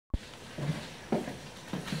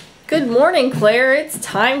Good morning, Claire. It's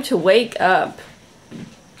time to wake up.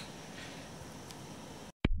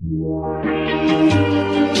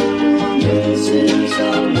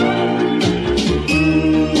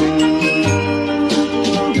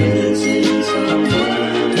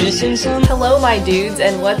 Hello, my dudes,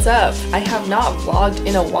 and what's up? I have not vlogged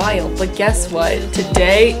in a while, but guess what?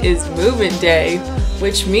 Today is move-in day,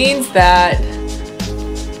 which means that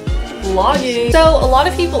vlogging. So a lot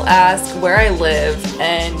of people ask where I live,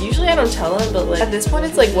 and usually I don't tell them, but like at this point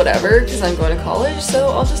it's like whatever because I'm going to college, so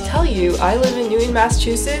I'll just tell you. I live in New England,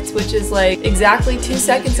 Massachusetts, which is like exactly 2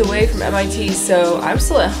 seconds away from MIT, so I'm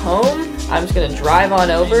still at home. I'm just gonna drive on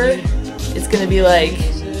over. It's gonna be like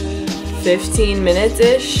 15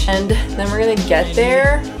 minutes-ish, and then we're gonna get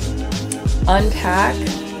there, unpack,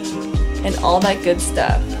 and all that good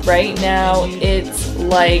stuff. Right now it's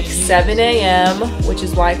like 7 a.m., which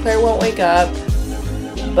is why Claire won't wake up,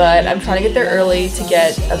 but I'm trying to get there early to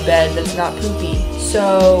get a bed that's not poopy.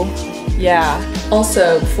 So yeah.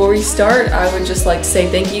 Also, before we start, I would just like to say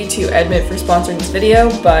thank you to Edmit for sponsoring this video,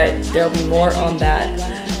 but there'll be more on that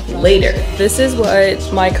later. This is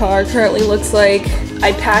what my car currently looks like.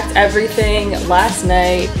 I packed everything last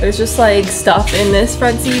night. There's just like stuff in this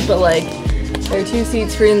front seat, but like there are 2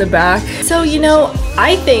 seats free in the back. So, you know,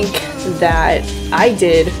 I think that I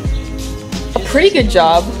did a pretty good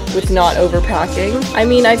job with not overpacking. I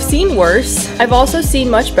mean, I've seen worse. I've also seen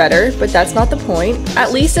much better, but that's not the point.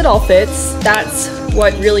 At least it all fits. That's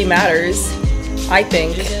what really matters, I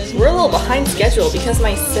think. We're a little behind schedule because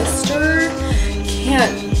my sister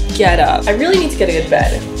can't get up. I really need to get a good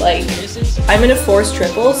bed. Like, I'm in a forced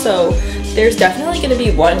triple, so there's definitely gonna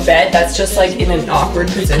be one bed that's just like in an awkward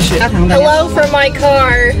position. Hello from my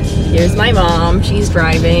car. Here's my mom, she's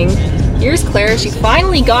driving. Here's Claire, she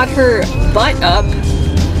finally got her butt up.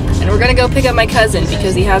 And we're gonna go pick up my cousin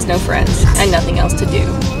because he has no friends and nothing else to do.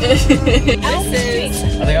 This is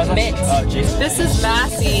Edmit. This is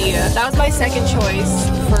Massey. That was my second choice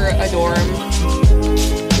for a dorm.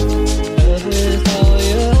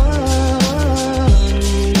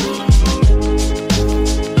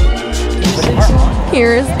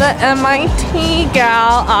 Here's the MIT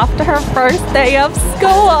gal after her first day of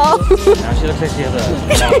school. Now she looks like she has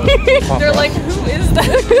a... They're like, who is that?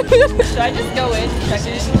 Should I just go in and check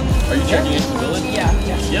it? Are you checking in the building? Yeah.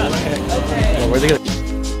 Okay. Oh, where's it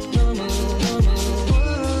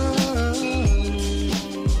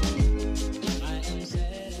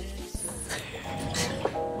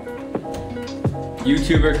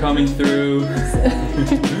YouTuber coming through.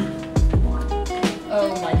 Oh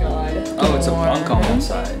my god. Oh, it's a bunk on one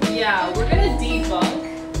side. Yeah, we're gonna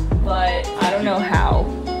debunk, but I don't know how.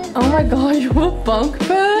 Oh my god, you have a bunk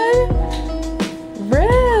bed?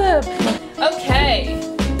 Rip! Okay.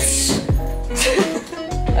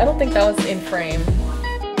 I don't think that was in frame.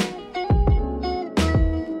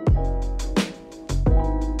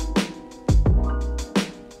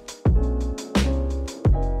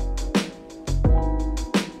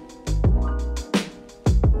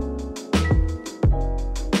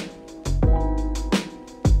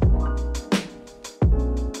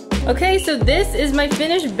 Okay, so this is my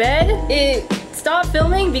finished bed. It stopped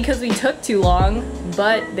filming because we took too long,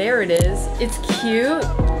 but there it is. It's cute,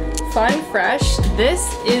 fun, fresh. This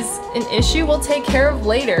is an issue we'll take care of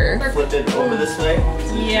later. Flip it over this way.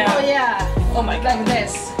 Yeah. Oh yeah. Oh my god. Like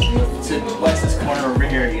this. So watch this corner over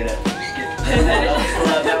here. You gotta pull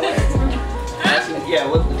out that way. Yeah,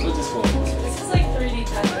 what this one? This is like 3D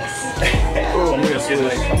Tetris. Oh, I'm gonna see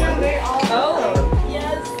this. Oh.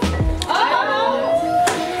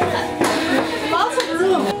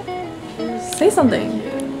 Say something.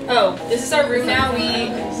 Oh, this is our room now.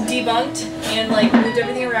 We debunked and like moved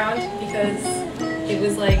everything around because it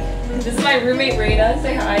was like, this is my roommate Rada.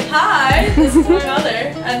 Say hi. Hi. This is my mother.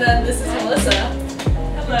 And then this is Melissa.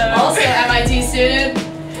 Hello. Also MIT student.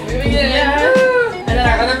 Moving in. Yeah. And then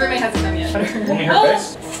our other roommate hasn't come yet. Oh.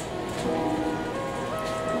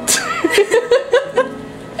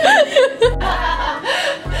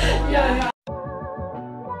 Yeah.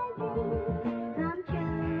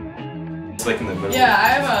 Like in the middle. Yeah, I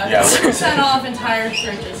have a 10% off entire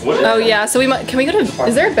churches. Oh yeah, so can we go to,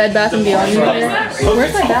 is there a Bed Bath & Beyond here?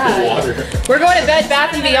 Where's my bag? We're going to Bed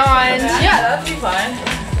Bath & Beyond. Yeah, that'd be fine.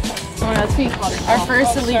 Oh, that's pretty hot. Our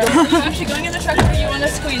first illegal. I'm actually going in the truck or you want to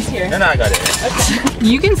squeeze here? No, I got it. Okay.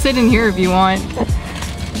 You can sit in here if you want.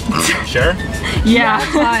 Sure? Yeah,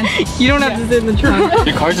 fine. You don't have to sit in the trunk.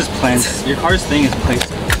 Your car's just plants. Your car's thing is placed.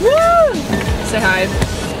 Woo! Say hi.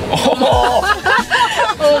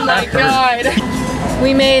 Oh my god.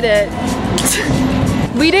 We made it.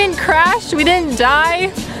 We didn't crash, we didn't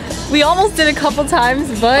die. We almost did a couple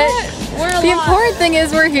times, but We're the important thing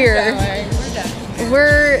is we're here.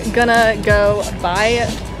 We're gonna go buy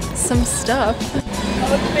some stuff.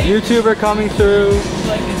 YouTuber coming through.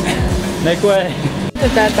 Make way. The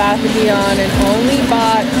Bed Bath & Beyond and only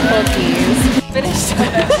bought cookies. Finished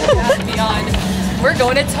Bed Bath & Beyond. We're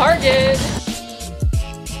going to Target.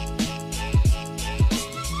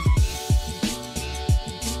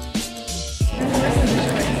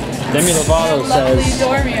 Demi Lovato says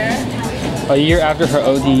Door mirror. a year after her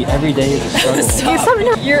OD, every day is a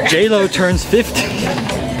struggle. J-Lo turns 50.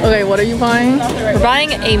 Okay, what are you buying? We're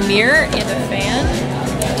buying a mirror and a fan.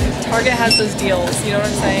 Target has those deals, you know what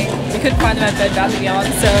I'm saying? We couldn't find them at Bed Bath & Beyond,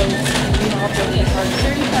 so we don't have to leave Target.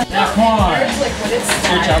 Come on. Like, what is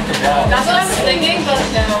Search out the ball. That's what I was thinking, but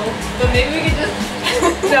no. But maybe we could just...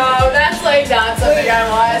 No, that's like not something I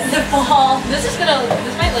want. The ball. This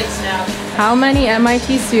might like snap. How many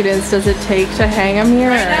MIT students does it take to hang a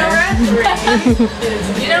mirror? Right now we're at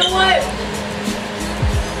 3. You know what?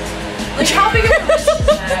 Like how big of a risk is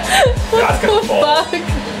that? That's gonna fall. Fuck?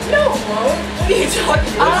 No, it won't. What are you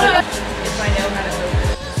talking about? If I know how to open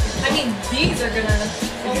it. I mean, these are gonna...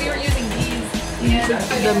 Well, we were using these.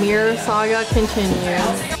 Yeah. The mirror saga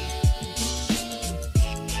continues.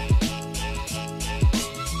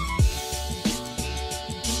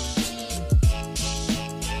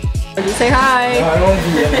 You say hi. I don't want to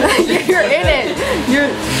be in it. You're in it.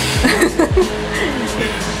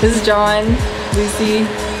 This is John, Lucy,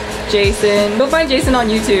 Jason. Go find Jason on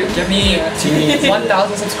YouTube. Give me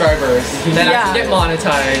 1,000 subscribers, then I can get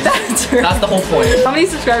monetized. That's the whole point. How many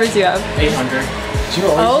subscribers do you have? 800. Do you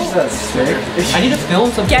always use that stick? I need to film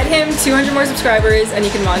some. Get him 200 more subscribers and you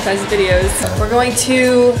can monetize his videos. We're going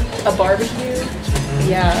to a barbecue.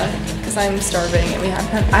 Yeah, because I'm starving and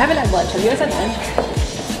I haven't had lunch. Have you guys had lunch?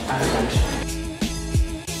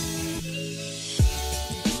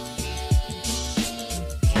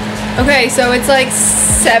 Okay, so it's like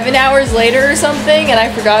 7 hours later or something, and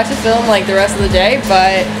I forgot to film like the rest of the day,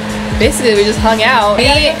 but basically we just hung out.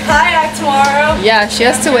 Kayak tomorrow. Yeah, she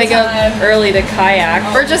has to wake up early to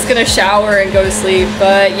kayak. We're just gonna shower and go to sleep,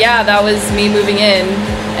 but yeah, that was me moving in,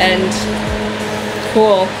 and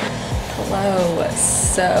cool. Hello,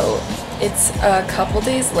 so it's a couple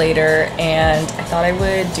days later and I thought I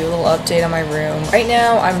would do a little update on my room. Right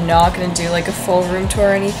now I'm not gonna do like a full room tour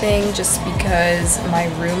or anything just because my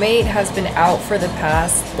roommate has been out for the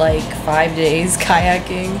past like 5 days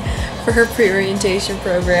kayaking for her pre-orientation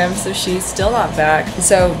program, so she's still not back.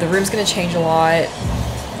 So the room's gonna change a lot,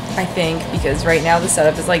 I think, because right now the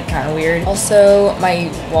setup is like kind of weird. Also,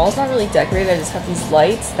 my wall's not really decorated. I just have these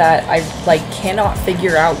lights that I like cannot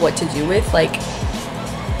figure out what to do with.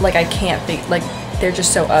 Like I can't think, like they're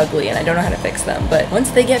just so ugly and I don't know how to fix them. But once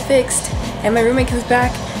they get fixed and my roommate comes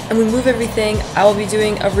back and we move everything, I will be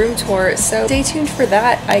doing a room tour, so stay tuned for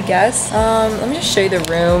that, I guess. Let me just show you the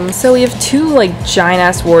room. So we have 2 like giant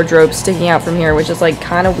ass wardrobes sticking out from here, which is like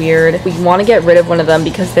kind of weird. We want to get rid of one of them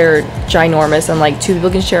because they're ginormous and like 2 people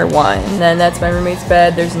can share one. And then that's my roommate's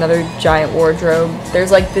bed. There's another giant wardrobe. There's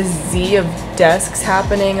like this Z of desks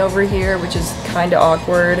happening over here, which is kind of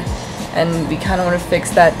awkward. And we kind of want to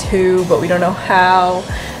fix that too, but we don't know how.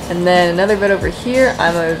 And then another bed over here.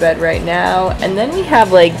 I'm on my bed right now. And then we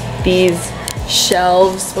have like these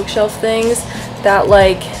shelves, bookshelf things that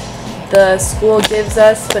like the school gives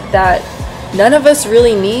us, but that none of us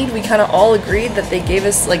really need. We kind of all agreed that they gave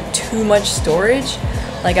us like too much storage.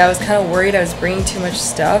 Like I was kind of worried I was bringing too much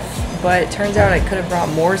stuff, but it turns out I could have brought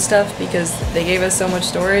more stuff because they gave us so much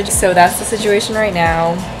storage. So that's the situation right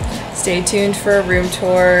now. Stay tuned for a room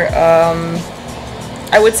tour.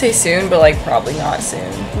 I would say soon, but like probably not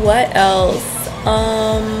soon. What else?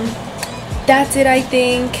 That's it, I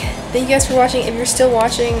think. Thank you guys for watching. If you're still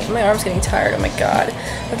watching, my arm's getting tired. Oh my god.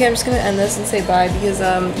 Okay, I'm just gonna end this and say bye because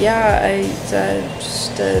yeah,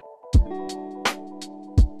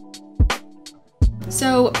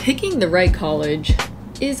 So picking the right college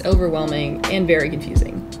is overwhelming and very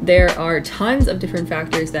confusing. There are tons of different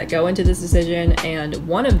factors that go into this decision, and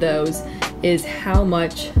one of those is how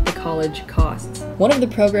much the college costs. One of the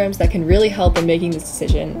programs that can really help in making this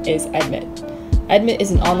decision is Edmit. Edmit is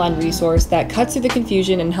an online resource that cuts through the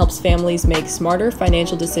confusion and helps families make smarter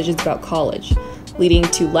financial decisions about college, leading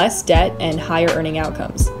to less debt and higher earning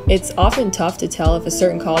outcomes. It's often tough to tell if a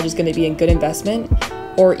certain college is going to be a good investment,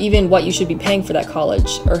 or even what you should be paying for that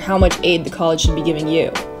college, or how much aid the college should be giving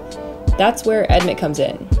you. That's where Edmit comes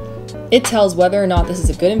in. It tells whether or not this is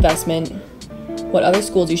a good investment, what other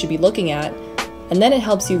schools you should be looking at, and then it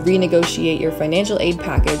helps you renegotiate your financial aid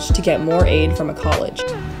package to get more aid from a college.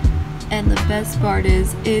 And the best part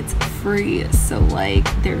is it's free, so like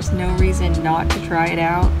there's no reason not to try it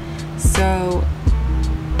out. So,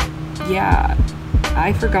 yeah,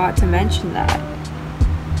 I forgot to mention that.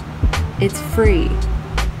 It's free.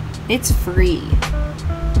 It's free.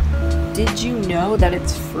 Did you know that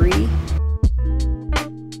it's free?